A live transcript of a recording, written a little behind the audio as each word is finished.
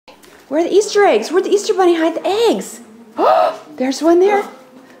Where are the Easter eggs? Where'd the Easter Bunny hide the eggs? Oh, there's one there.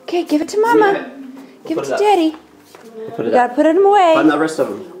 Okay, give it to Mama. Give it to Daddy. You gotta put them away. Find the rest of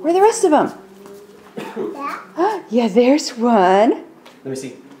them. Where are the rest of them? Yeah, there's one. Let me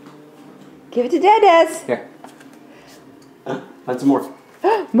see. Give it to Dada's. Here. Find some more.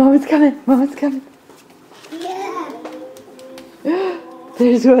 Mama's coming. Mama's coming. Yeah.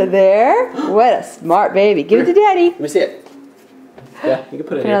 There's one there. What a smart baby. Give it to Daddy. Let me see it. Yeah, you can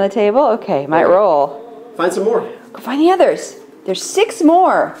put it Put it on here. the table. Okay, might roll. Find some more. Go find the others. There's 6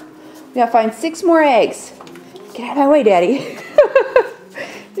 more. We gotta find 6 more eggs. Get out of my way, Daddy.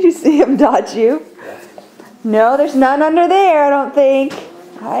 Did you see him dodge you? No, there's none under there, I don't think.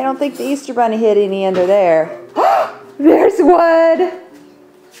 I don't think the Easter Bunny hid any under there. There's one.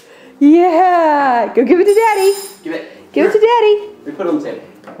 Yeah. Go give it to Daddy. Give it. Give it to Daddy. We put it on the table.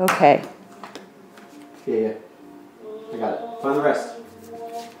 Okay. Yeah. I got it. Find the rest.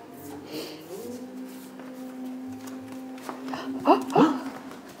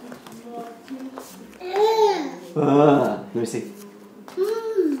 Let me see.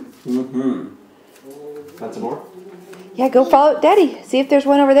 Find some more? Yeah, go follow Daddy. See if there's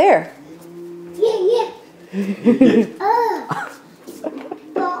one over there. Yeah.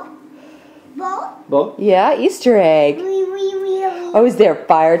 Ball. Bo? Yeah, Easter egg. Oh, is there a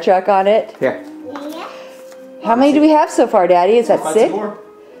fire truck on it? Here. Yeah. How many do we have so far, Daddy? Is that Find 6? some more.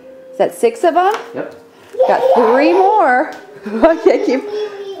 Is that 6 of them? Yep. Got 3 more. Okay, keep.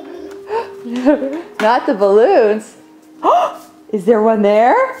 Not the balloons. Is there one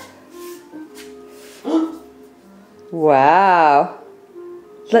there? Wow.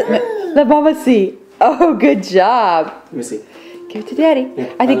 Let Mama see. Oh, good job. Let me see. Give it to Daddy.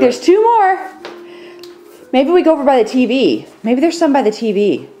 Yeah, I think there's 2 more. Maybe we go over by the TV. Maybe there's some by the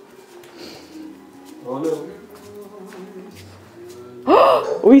TV. Oh no.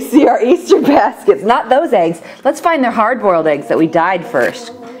 We see our Easter baskets, not those eggs. Let's find their hard-boiled eggs that we dyed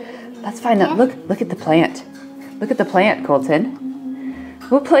first. Let's find them. Look at the plant. Look at the plant, Colton.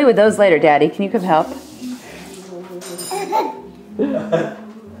 We'll play with those later, Daddy. Can you come help?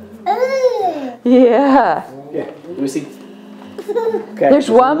 Yeah. Yeah. Let me see. Okay. There's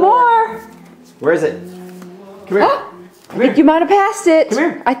one more. Where is it? Come here. I think you might have passed it. Come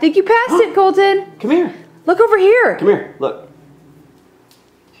here. I think you passed it, Colton. Come here. Look over here. Come here. Look.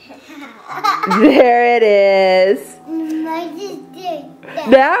 There it is.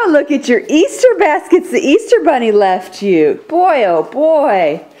 Now look at your Easter baskets the Easter Bunny left you. Boy, oh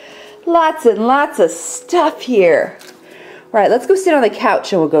boy. Lots and lots of stuff here. All right, let's go sit on the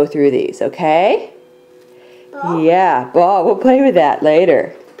couch and we'll go through these, okay? Ball? Yeah, ball. We'll play with that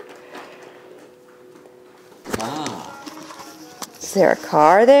later. Wow. Is there a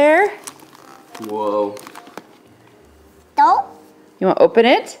car there? Whoa. You want to open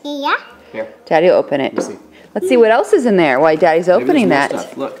it? Yeah. Here. Daddy will open it. Let me see. Let's see what else is in there while Daddy's Maybe opening there's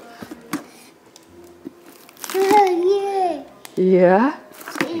that. more stuff. Look. Yeah. Yeah?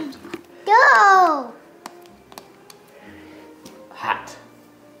 Go. Hat.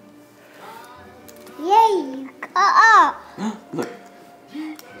 Yay. Up. Look.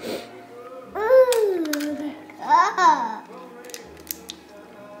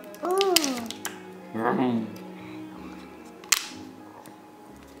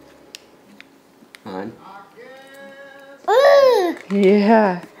 On.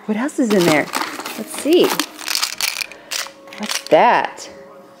 Yeah. What else is in there? Let's see. What's that?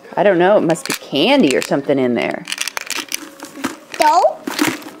 I don't know. It must be candy or something in there. Dope.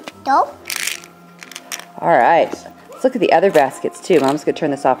 All right. Let's look at the other baskets too. Mom's going to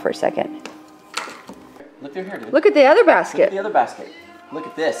turn this off for a second. Look through here, dude. Look at the other Look at basket. the other basket. Look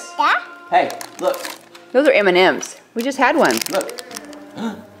at this. Yeah. Hey, look. Those are M&Ms. We just had one. Look.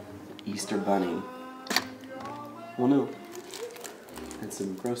 Easter bunny. Oh no. And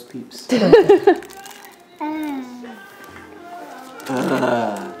some gross peeps. I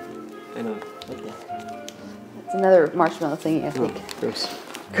know. What the? It's another marshmallow thingy, I think. Oh, gross.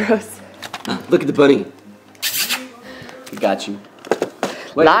 Gross. Look at the bunny. We got you.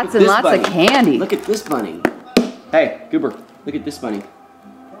 Wait, Lots and lots of candy. Look at this bunny. Hey, Goober, look at this bunny.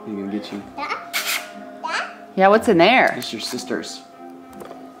 I'm gonna get you. Yeah, what's in there? It's your sister's.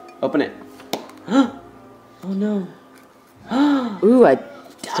 Open it. Oh no. Ooh, a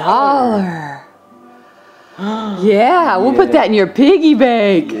dollar. Yeah, we'll put Yeah. that in your piggy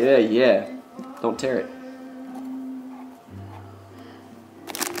bank. Yeah. Don't tear it.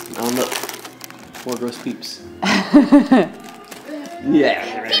 Oh look. More gross peeps. Yeah.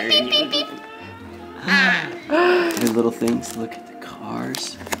 The little things. Look at the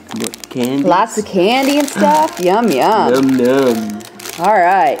cars. More candy. Lots of candy and stuff. Yum, yum. Num num. All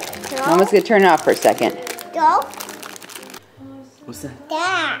right. Mama's gonna turn it off for a second. Go. What's that?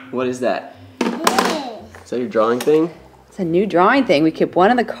 That. What is that? This. Is that your drawing thing? It's a new drawing thing. We kept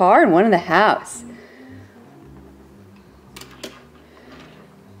one in the car and one in the house.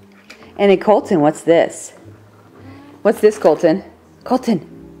 And then Colton, what's this? What's this, Colton? Colton,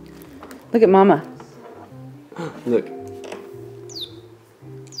 look at Mama. Look.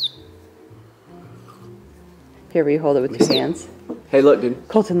 Here, will you hold it with your hands? Hey, look, dude.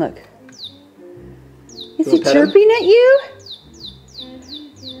 Colton, look. Is You he wanna pet him? chirping at you?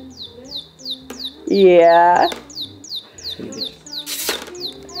 Yeah.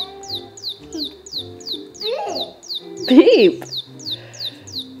 Peep.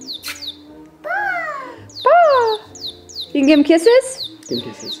 Ah. You can give him kisses? Give him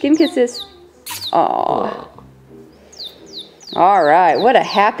kisses. Give him kisses. Aww. All right, what a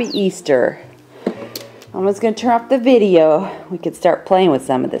happy Easter. Mama's gonna turn off the video. We could start playing with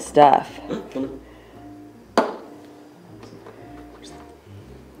some of this stuff.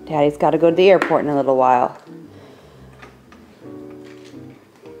 Daddy's got to go to the airport in a little while.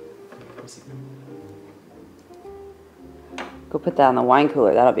 Go put that on the wine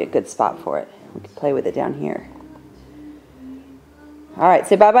cooler. That'll be a good spot for it. We can play with it down here. All right,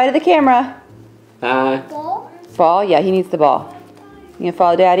 say bye-bye to the camera. Bye. Go. Ball? Yeah, he needs the ball. You gonna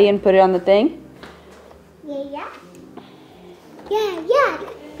follow Daddy and put it on the thing? Yeah, yeah. Yeah, yeah.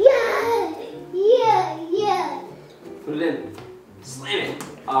 Yeah. Yeah, yeah. Put it in. Slam it.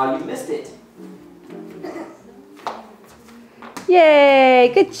 Oh, you missed it.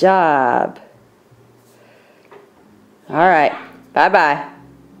 Yay, good job. All right, bye-bye.